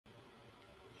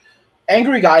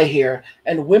Angry guy here,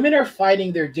 and women are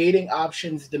finding their dating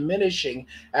options diminishing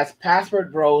as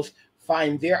password bros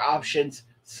find their options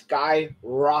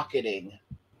skyrocketing.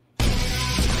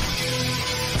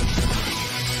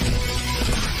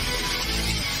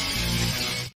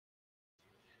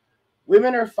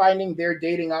 Women are finding their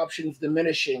dating options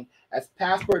diminishing as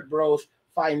password bros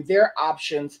find their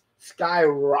options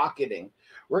skyrocketing.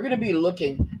 We're going to be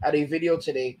looking at a video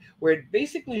today where it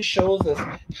basically shows us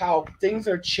how things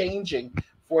are changing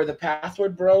for the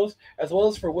password bros as well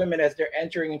as for women as they're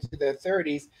entering into their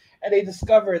 30s. And they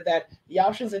discover that the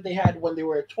options that they had when they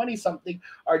were 20 something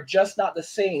are just not the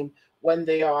same when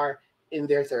they are in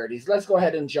their 30s. Let's go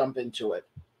ahead and jump into it.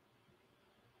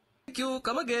 Thank you.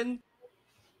 Come again.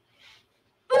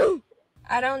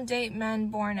 I don't date men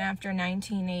born after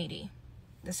 1980.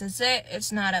 This is it.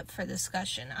 It's not up for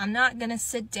discussion. I'm not gonna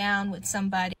sit down with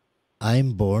somebody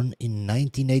I'm born in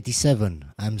 1987.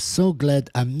 I'm so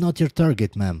glad I'm not your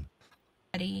target, ma'am.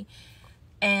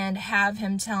 and have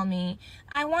him tell me,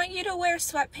 I want you to wear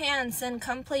sweatpants and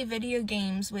come play video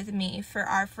games with me for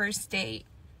our first date.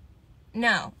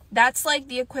 No, that's like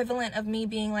the equivalent of me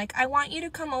being like, I want you to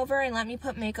come over and let me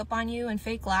put makeup on you and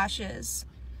fake lashes.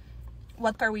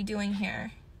 What are we doing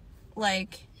here?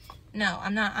 Like, no,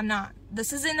 I'm not.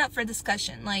 This isn't up for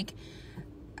discussion. Like,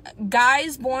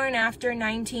 guys born after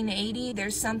 1980,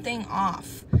 there's something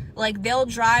off. Like, they'll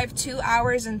drive 2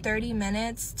 hours and 30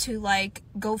 minutes to, like,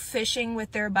 go fishing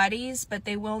with their buddies, but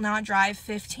they will not drive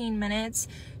 15 minutes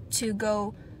to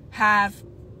go have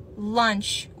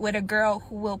lunch with a girl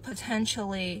who will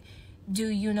potentially do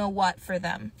you know what for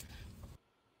them.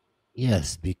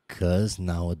 Yes, because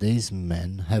nowadays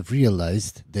men have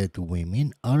realized that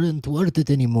women aren't worth it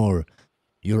anymore.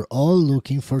 You're all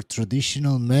looking for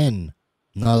traditional men,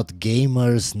 not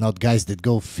gamers, not guys that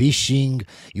go fishing.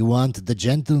 You want the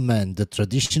gentleman, the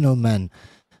traditional man,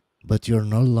 but you're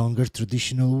no longer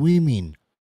traditional women.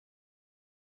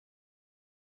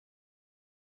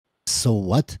 So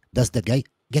what does that guy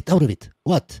get out of it?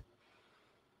 What?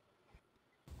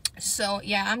 So,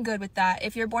 yeah, I'm good with that.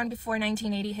 If you're born before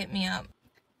 1980, hit me up.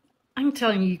 I'm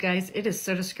telling you guys, it is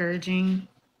so discouraging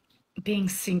being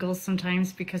single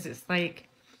sometimes because it's like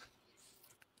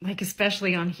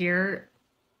especially on here,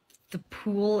 the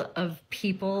pool of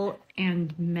people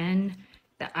and men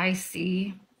that I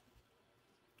see,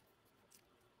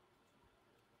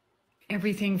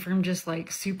 everything from just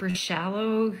like super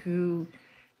shallow, who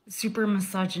super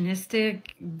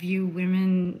misogynistic, view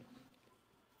women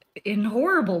in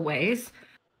horrible ways.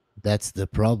 That's the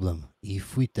problem.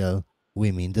 If we tell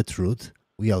women the truth,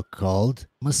 we are called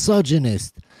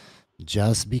misogynist.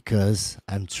 Just because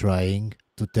I'm trying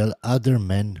to tell other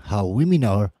men how women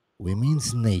are,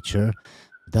 women's nature,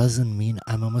 doesn't mean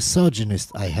I'm a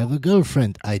misogynist. I have a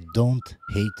girlfriend. I don't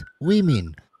hate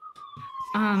women.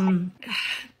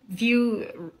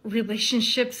 View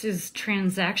relationships as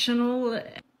transactional.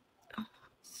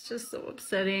 It's just so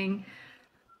upsetting.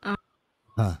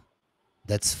 Huh.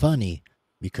 That's funny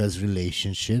because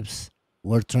relationships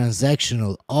were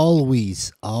transactional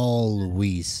always,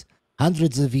 always.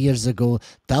 Hundreds of years ago,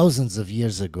 thousands of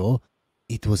years ago,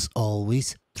 it was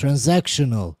always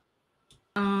transactional.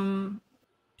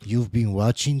 You've been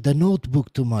watching The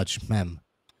Notebook too much, ma'am.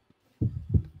 Are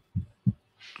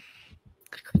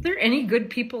there any good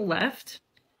people left?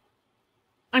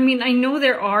 I mean, I know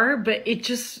there are, but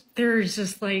there's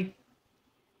just like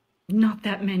not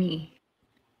that many.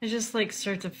 I just like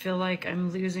start to feel like I'm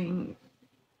losing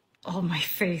all my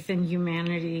faith in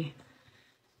humanity.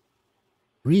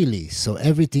 Really? So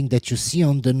everything that you see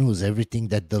on the news, everything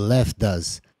that the left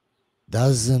does,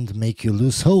 doesn't make you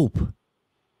lose hope.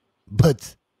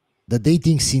 But the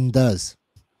dating scene does.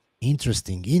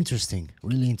 Interesting,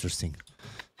 really interesting.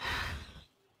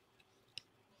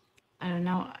 I don't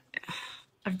know.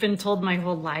 I've been told my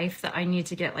whole life that I need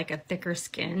to get like a thicker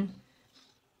skin.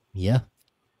 Yeah?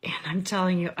 And I'm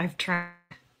telling you, I've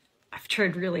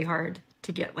tried really hard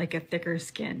to get like a thicker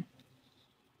skin.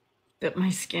 But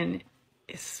my skin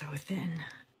is so thin.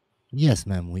 Yes,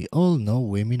 ma'am, we all know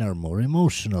women are more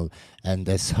emotional, and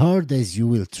as hard as you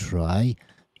will try,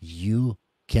 you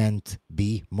can't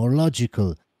be more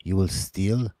logical. You will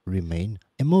still remain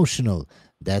emotional.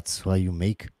 That's why you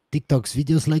make TikToks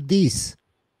videos like this.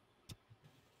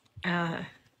 I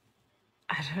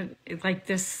don't like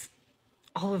this.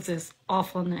 All of this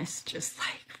awfulness just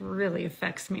like really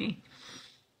affects me.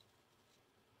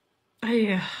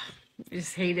 I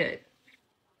just hate it.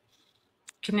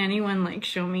 Can anyone like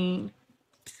show me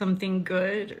something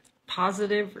good, or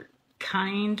positive, or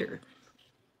kind, or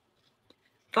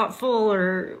thoughtful,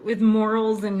 or with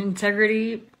morals and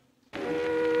integrity?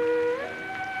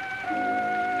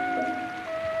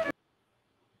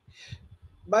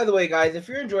 By the way, guys, if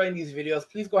you're enjoying these videos,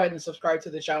 please go ahead and subscribe to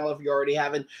the channel if you already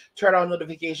haven't. Turn on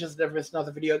notifications to never miss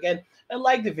another video again, and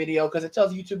like the video because it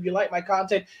tells YouTube you like my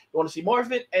content, you want to see more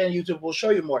of it, and YouTube will show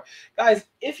you more. Guys,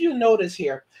 if you notice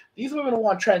here, these women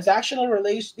want transactional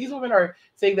relations. These women are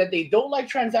saying that they don't like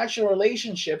transactional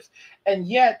relationships, and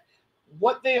yet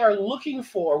what they are looking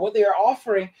for, what they are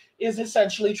offering, is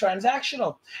essentially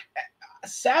transactional.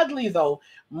 Sadly, though,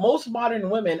 most modern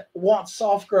women want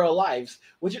soft girl lives,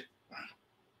 which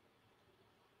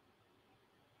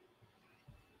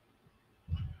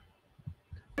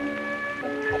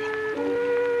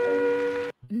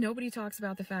Nobody talks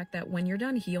about the fact that when you're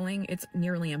done healing, it's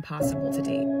nearly impossible to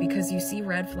date because you see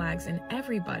red flags in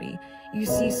everybody. You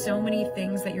see so many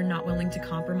things that you're not willing to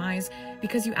compromise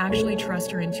because you actually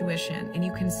trust your intuition and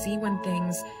you can see when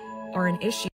things are an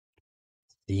issue.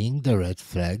 Seeing the red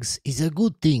flags is a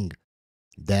good thing.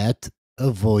 That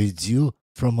avoids you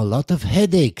from a lot of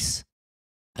headaches.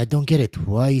 I don't get it.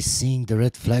 Why is seeing the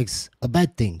red flags a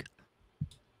bad thing?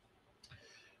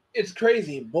 it's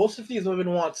crazy. Most of these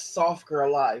women want soft girl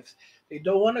lives. They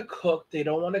don't want to cook. They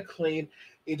don't want to clean.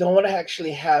 They don't want to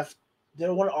actually have. They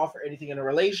don't want to offer anything in a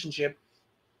relationship.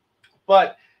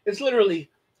 But it's literally,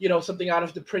 something out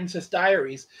of the Princess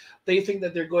Diaries. They think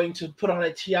that they're going to put on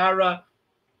a tiara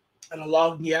and a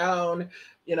long gown,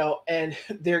 and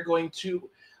they're going to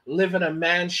live in a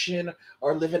mansion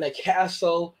or live in a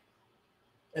castle,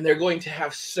 and they're going to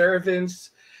have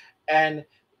servants, and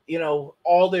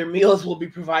all their meals will be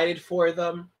provided for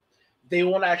them. They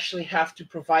won't actually have to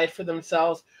provide for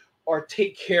themselves or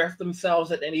take care of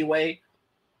themselves in any way.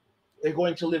 They're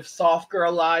going to live soft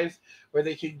girl lives where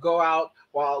they can go out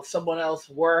while someone else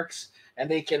works and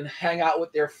they can hang out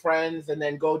with their friends and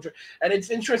then go. And it's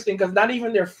interesting because not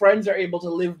even their friends are able to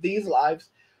live these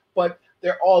lives, but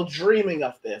they're all dreaming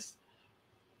of this.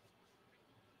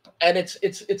 And it's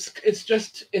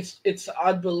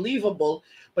unbelievable,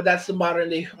 but that's the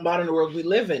modern world we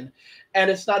live in. And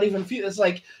it's not even, it's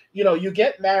like, you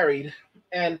get married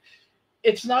and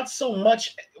it's not so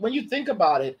much when you think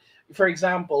about it. For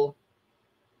example,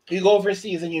 you go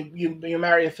overseas and you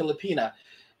marry a Filipina,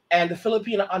 and the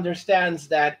Filipina understands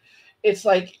that it's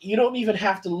like you don't even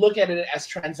have to look at it as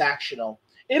transactional.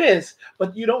 It is,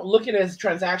 but you don't look at it as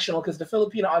transactional because the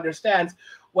Filipina understands,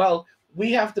 well,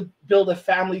 we have to build a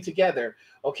family together.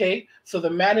 Okay, so the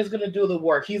man is going to do the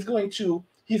work. He's going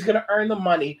to earn the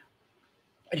money,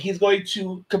 and he's going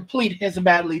to complete his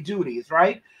manly duties,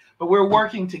 right? But we're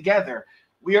working together.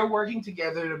 We are working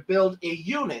together to build a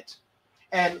unit.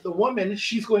 And the woman,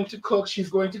 she's going to cook, she's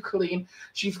going to clean,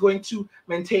 she's going to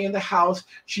maintain the house,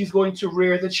 she's going to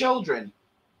rear the children.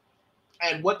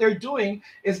 And what they're doing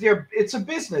is it's a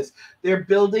business. They're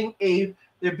building a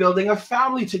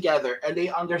family together, and they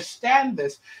understand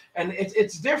this, and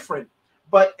it's different.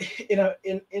 But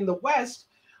in the West,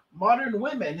 modern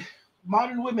women,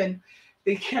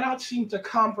 they cannot seem to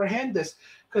comprehend this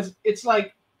because it's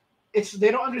like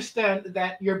they don't understand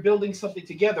that you're building something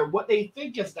together. What they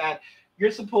think is that you're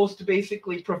supposed to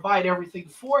basically provide everything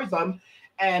for them,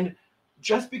 and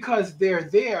just because they're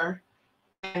there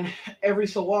and every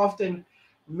so often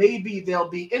maybe they'll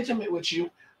be intimate with you,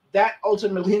 that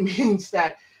ultimately means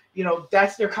that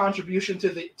that's their contribution to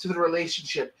the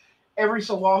relationship. Every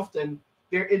so often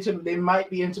they're intimate, they might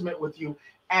be intimate with you,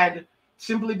 and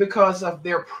simply because of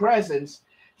their presence,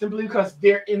 simply because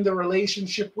they're in the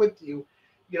relationship with you,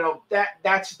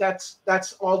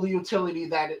 that's all the utility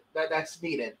that's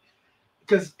needed.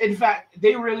 Because in fact,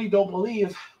 they really don't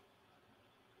believe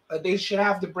that they should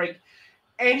have to bring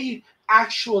any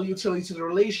actual utility to the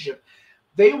relationship.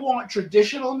 They want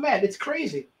traditional men. It's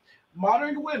crazy.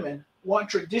 Modern women want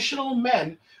traditional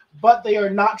men, but they are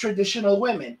not traditional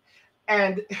women.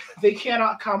 And they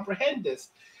cannot comprehend this.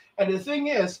 And the thing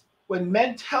is, when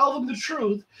men tell them the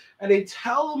truth and they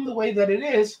tell them the way that it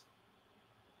is,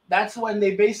 that's when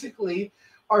they basically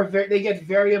they get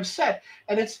very upset.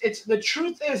 And it's the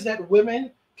truth is that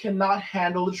women cannot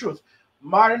handle the truth.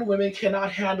 Modern women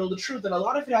cannot handle the truth. And a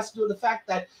lot of it has to do with the fact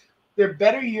that their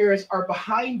better years are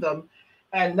behind them,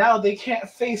 and now they can't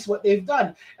face what they've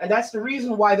done. And that's the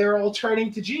reason why they're all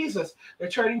turning to Jesus. They're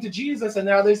turning to Jesus, and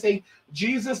now they're saying,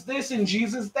 Jesus this and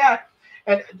Jesus that.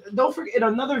 And don't forget, in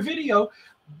another video,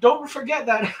 don't forget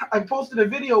that I posted a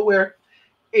video where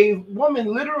a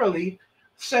woman literally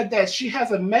said that she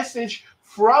has a message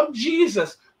from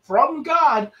Jesus, from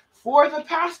God, for the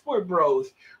passport bros,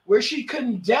 where she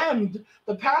condemned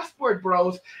the passport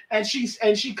bros, and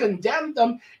she condemned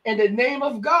them in the name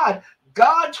of God.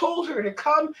 God told her to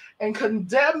come and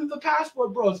condemn the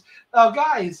passport bros. Now,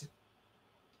 guys,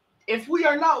 if we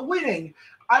are not winning,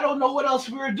 I don't know what else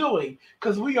we're doing,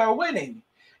 because we are winning.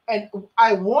 And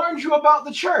I warned you about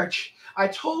the church. I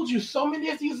told you so many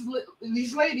of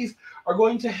these ladies are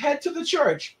going to head to the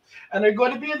church, and they're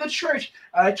going to be in the church.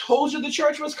 And I told you the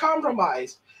church was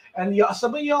compromised. And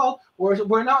some of y'all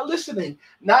were not listening.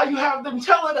 Now you have them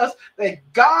telling us that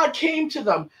God came to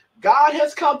them. God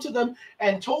has come to them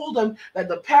and told them that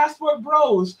the passport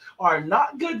bros are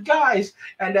not good guys,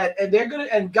 and that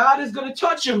and God is gonna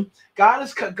touch them. God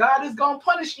is gonna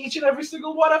punish each and every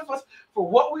single one of us for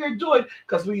what we are doing,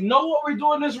 because we know what we're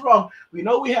doing is wrong. We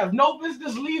know we have no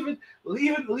business leaving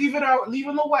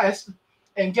the West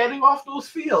and getting off those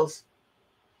fields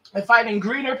and finding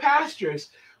greener pastures.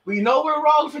 We know we're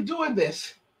wrong for doing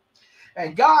this.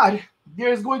 And God,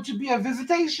 there's going to be a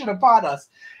visitation upon us.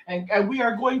 And we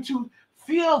are going to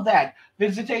feel that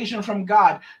visitation from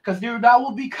God, because there now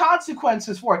will be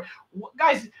consequences for it.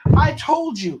 Guys, I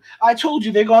told you, they're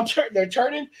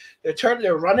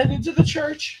running into the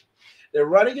church. They're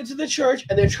running into the church,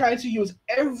 and they're trying to use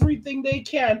everything they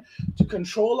can to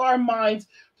control our minds,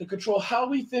 to control how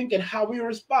we think and how we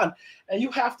respond. And you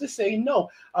have to say, no,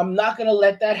 I'm not going to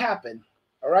let that happen.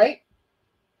 All right?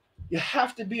 You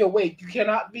have to be awake. You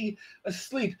cannot be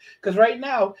asleep. Because right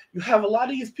now, you have a lot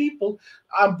of these people,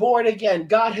 I'm born again.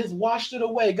 God has washed it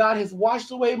away. God has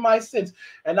washed away my sins.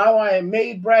 And now I am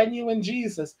made brand new in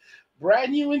Jesus.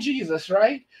 Brand new in Jesus,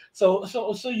 right? So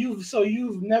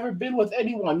you've never been with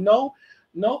anyone. No.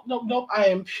 I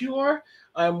am pure.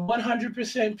 I'm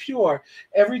 100% pure.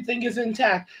 Everything is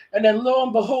intact. And then lo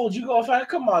and behold, you go find,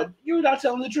 come on, you're not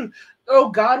telling the truth. Oh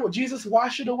God, well, Jesus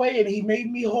washed it away and he made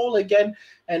me whole again.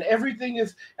 And everything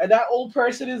is, and that old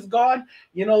person is gone.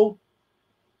 You know,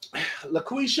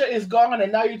 LaQuisha is gone,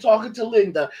 and now you're talking to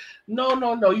Linda. No.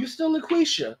 You're still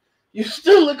LaQuisha. You're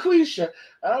still LaQuisha.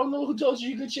 I don't know who told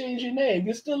you could change your name.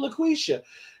 You're still LaQuisha.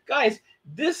 Guys,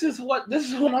 this is what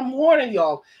I'm warning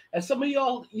y'all. And some of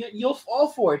y'all, you'll fall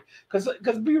for it.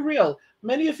 Because be real,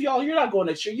 many of y'all, you're not going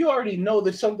to church. You already know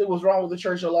that something was wrong with the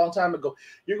church a long time ago.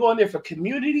 You're going there for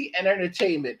community and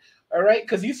entertainment. All right?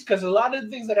 Because a lot of the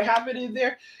things that are happening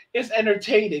there is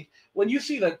entertaining. When you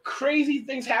see the crazy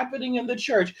things happening in the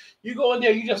church, you go in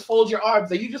there, you just fold your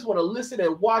arms, and you just want to listen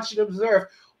and watch and observe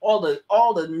all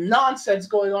the nonsense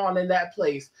going on in that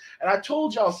place. And I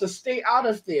told y'all to stay out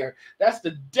of there. That's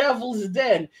the devil's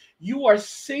den. You are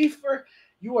safer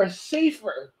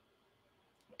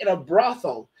in a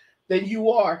brothel than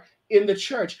you are in the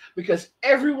church, because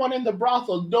everyone in the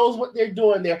brothel knows what they're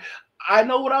doing there. I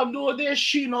know what I'm doing there.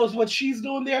 She knows what she's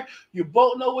doing there. You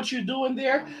both know what you're doing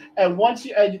there. And once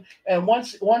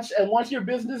your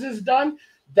business is done,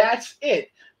 that's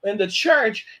it. In the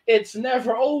church, it's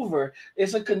never over.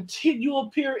 It's a continual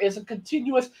period. It's a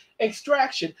continuous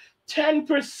extraction.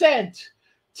 10%.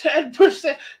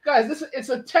 Guys, it's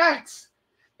a tax.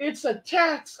 It's a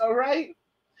tax, all right?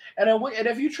 And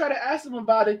if you try to ask them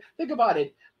about it, think about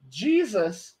it.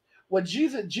 Jesus,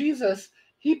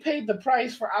 he paid the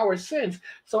price for our sins.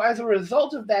 So as a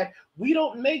result of that, we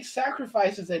don't make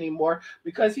sacrifices anymore,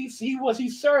 because he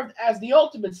served as the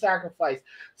ultimate sacrifice.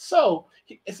 So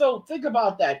think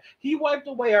about that. He wiped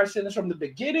away our sins from the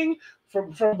beginning,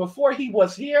 from before he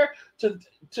was here to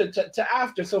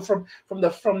after. So from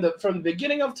the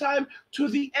beginning of time to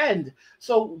the end.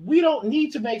 So we don't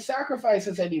need to make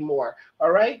sacrifices anymore.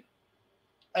 All right.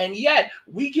 And yet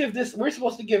we're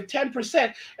supposed to give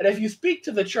 10%. And if you speak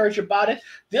to the church about it,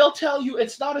 they'll tell you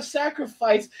it's not a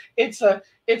sacrifice. It's a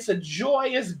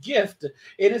joyous gift.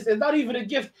 It's not even a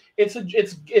gift.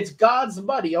 It's God's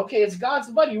money. Okay. It's God's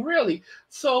money, really.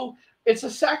 So it's a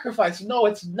sacrifice. No,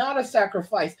 it's not a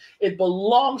sacrifice. It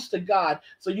belongs to God.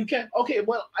 So you can't, okay,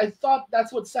 well, I thought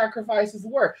that's what sacrifices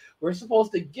were. We're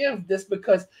supposed to give this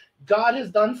because God has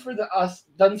done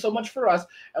so much for us,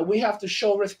 and we have to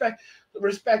show respect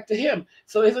to him.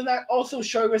 So isn't that also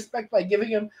showing respect by giving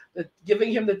him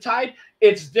the tithe?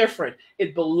 It's different.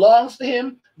 It belongs to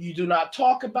him. You do not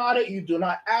talk about it. You do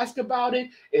not ask about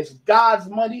it. It's God's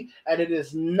money, and it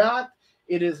is not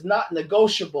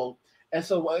negotiable. And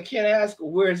so I can't ask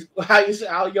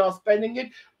how y'all spending it.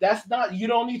 That's not, you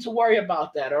don't need to worry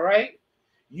about that. All right.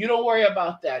 You don't worry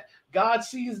about that. God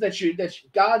sees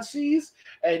God sees,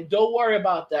 and don't worry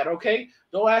about that, okay?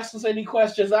 Don't ask us any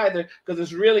questions either, because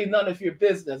it's really none of your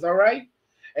business, all right?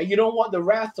 And you don't want the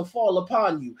wrath to fall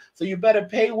upon you. So you better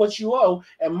pay what you owe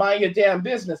and mind your damn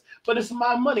business. But it's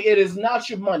my money. It is not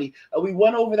your money. We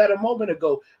went over that a moment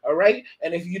ago, all right?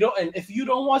 And if you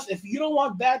don't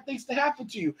want bad things to happen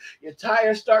to you, your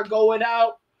tires start going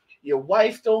out, your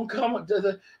wife don't come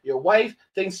to your wife,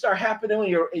 things start happening when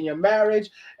you're in your marriage,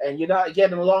 and you're not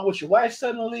getting along with your wife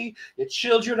suddenly, your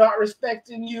children aren't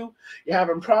respecting you, you're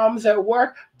having problems at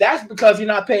work. That's because you're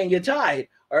not paying your tithe.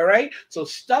 All right. So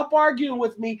stop arguing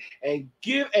with me and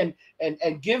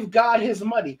give God his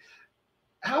money.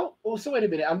 How? Oh, so wait a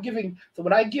minute. So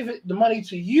when I give it the money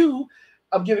to you,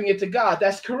 I'm giving it to God.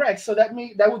 That's correct. So that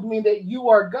would mean that you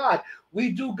are God.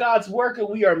 We do God's work and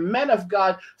we are men of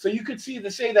God. So you could say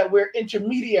that we're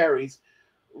intermediaries.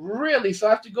 Really? So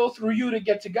I have to go through you to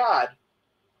get to God.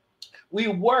 We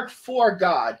work for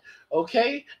God.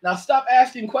 Okay? Now stop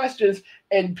asking questions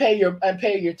and pay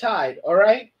your tithe. All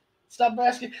right? Stop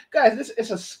asking. Guys, this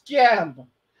is a scam.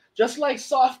 Just like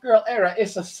soft girl era,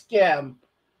 it's a scam.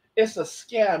 It's a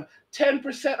scam.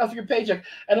 10% of your paycheck.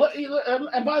 And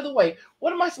by the way,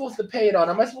 what am I supposed to pay it on?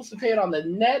 Am I supposed to pay it on the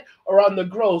net or on the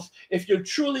gross? If you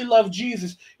truly love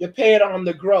Jesus, you pay it on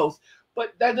the gross.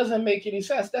 But that doesn't make any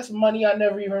sense. That's money I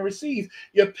never even received.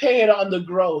 You pay it on the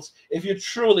gross if you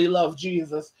truly love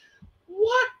Jesus.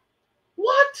 What?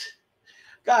 What?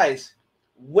 Guys,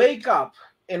 wake up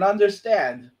and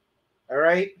understand. All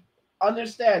right?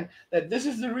 Understand that this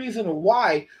is the reason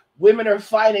why women are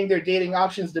finding their dating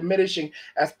options diminishing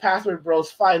as password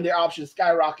bros find their options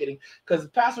skyrocketing, because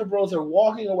password bros are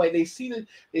walking away.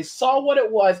 They saw what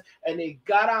it was and they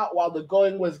got out while the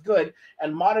going was good.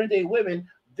 And modern day women,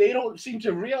 they don't seem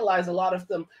to realize, a lot of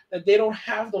them, that they don't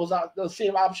have those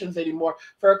same options anymore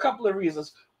for a couple of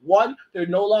reasons. One, they're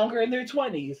no longer in their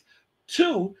 20s.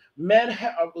 Two,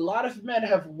 a lot of men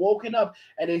have woken up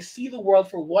and they see the world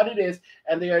for what it is,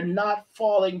 and they are not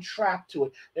falling trapped to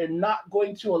it. They're not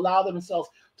going to allow themselves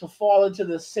to fall into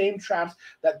the same traps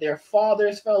that their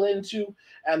fathers fell into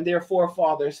and their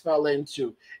forefathers fell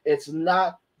into. It's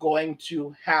not going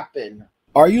to happen.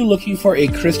 Are you looking for a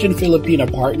Christian Filipina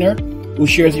partner who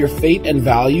shares your faith and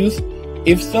values?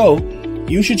 If so,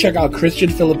 you should check out Christian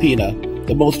Filipina,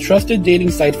 the most trusted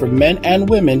dating site for men and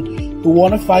women who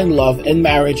want to find love and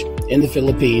marriage in the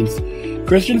Philippines.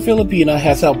 Christian Filipina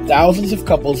has helped thousands of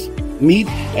couples meet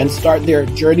and start their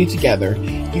journey together.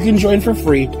 You can join for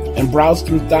free and browse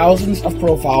through thousands of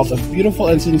profiles of beautiful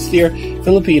and sincere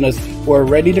Filipinas who are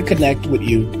ready to connect with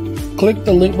you. Click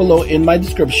the link below in my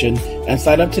description and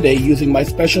sign up today using my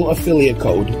special affiliate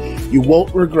code. You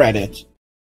won't regret it.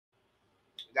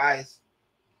 Guys,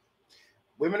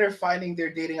 women are finding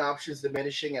their dating options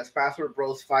diminishing as password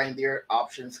bros find their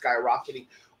options skyrocketing.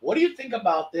 What do you think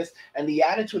about this and the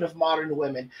attitude of modern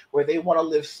women, where they want to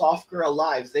live soft girl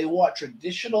lives? They want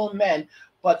traditional men,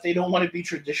 but they don't want to be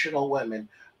traditional women.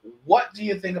 What do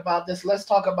you think about this? Let's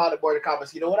talk about it more in the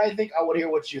comments. You know what I think? I want to hear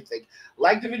what you think.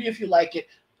 Like the video if you like it.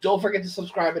 Don't forget to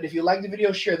subscribe. And if you like the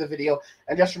video, share the video.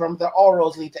 And just remember that all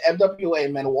roads lead to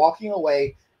MWA, men walking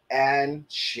away. And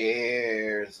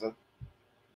cheers.